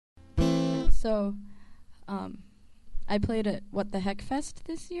So, I played at What the Heck Fest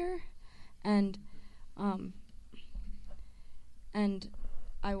this year, and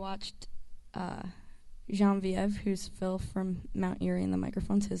I watched Jean-Vieve, who's Phil from Mount Erie and the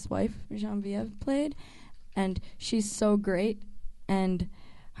Microphones, his wife, Jean-Vieve, played, and she's so great, and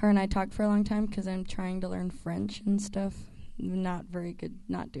her and I talked for a long time because I'm trying to learn French and stuff. Not very good,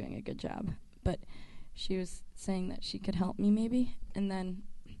 not doing a good job, but she was saying that she could help me maybe, and then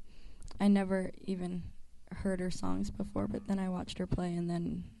I never even heard her songs before, but then I watched her play, and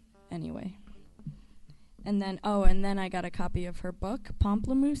then anyway. And then I got a copy of her book,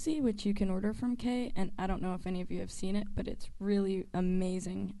 Pamplemoussey, which you can order from Kay, and I don't know if any of you have seen it, but it's really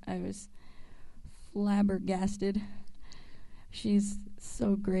amazing. I was flabbergasted. She's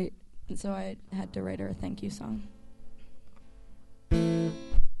so great, and so I had to write her a thank you song.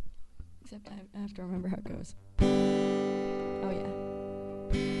 Except I have to remember how it goes. Oh, yeah.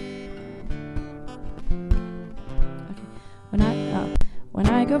 Okay. When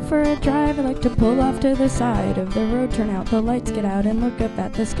I go for a drive, I like to pull off to the side of the road, turn out the lights, get out and look up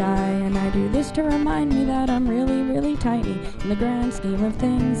at the sky. And I do this to remind me that I'm really, really tiny in the grand scheme of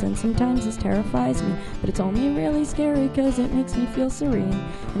things, and sometimes this terrifies me, but it's only really scary because it makes me feel serene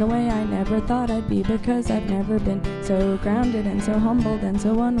in a way I never thought I'd be, because I've never been so grounded and so humbled and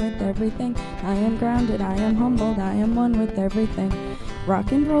so one with everything. I am grounded, I am humbled, I am one with everything.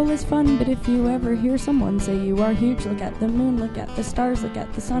 Rock and roll is fun, but if you ever hear someone say you are huge, look at the moon, look at the stars, look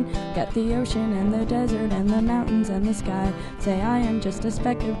at the sun, look at the ocean and the desert and the mountains and the sky. Say I am just a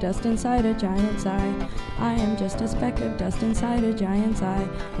speck of dust inside a giant's eye. I am just a speck of dust inside a giant's eye.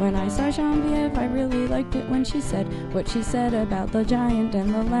 When I saw Jean-Vieve, I really liked it when she said what she said about the giant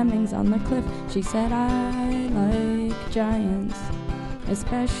and the lemmings on the cliff. She said, I like giants,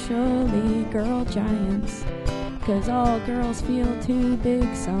 especially girl giants, 'cause all girls feel too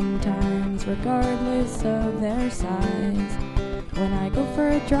big sometimes, regardless of their size. When I go for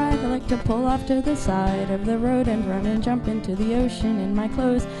a drive, I like to pull off to the side of the road and run and jump into the ocean in my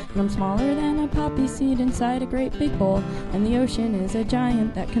clothes. And I'm smaller than a poppy seed inside a great big bowl, and the ocean is a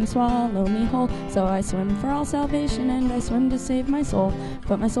giant that can swallow me whole. So I swim for all salvation and I swim to save my soul,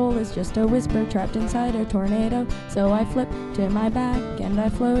 but my soul is just a whisper trapped inside a tornado. So I flip to my back and I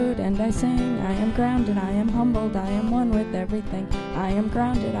float and I sing. I am grounded, I am humbled, I am one with everything. I am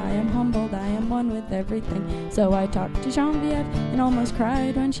grounded, I am humbled, I am one with everything. So I talked to Jean-Vieve and almost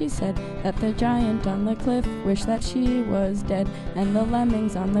cried when she said that the giant on the cliff wished that she was dead, and the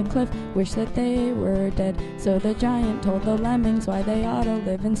lemmings on the cliff wished that they were dead. So the giant told the lemmings why they ought to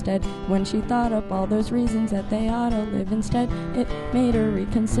live instead. When she thought up all those reasons that they ought to live instead, it made her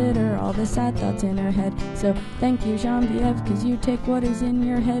reconsider all the sad thoughts in her head. So thank you, Jean-Vieve, 'cause you take what is in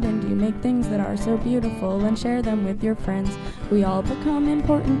your head and you make things that are so beautiful and share them with your friends. We all become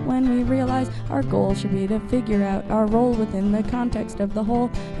important when we realize our goal should be to figure out our role within the context of the whole.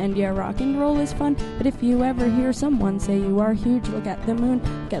 And yeah, rock and roll is fun, but if you ever hear someone say you are huge, look at the moon,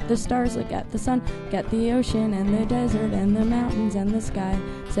 look at the stars, look at the sun, look at the ocean and the desert and the mountains and the sky.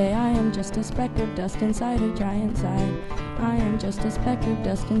 Say I am just a speck of dust inside a giant's eye. I am just a speck of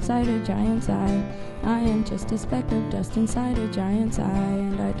dust inside a giant's eye. I am just a speck of dust inside a giant's eye.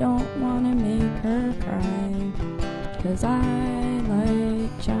 And I don't want to make her cry, 'cause I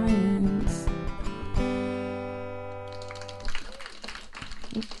like giants.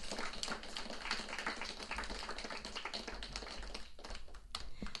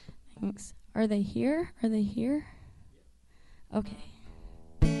 Thanks. Are they here? Are they here? Okay.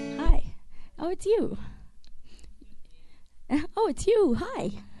 Hi. Oh, it's you. Oh, it's you. Hi.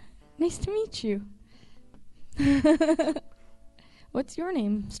 Nice to meet you. What's your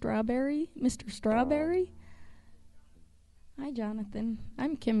name? Strawberry? Mr. Strawberry? Hi, Jonathan.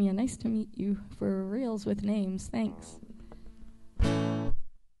 I'm Kimya. Nice to meet you. For reals with names. Thanks.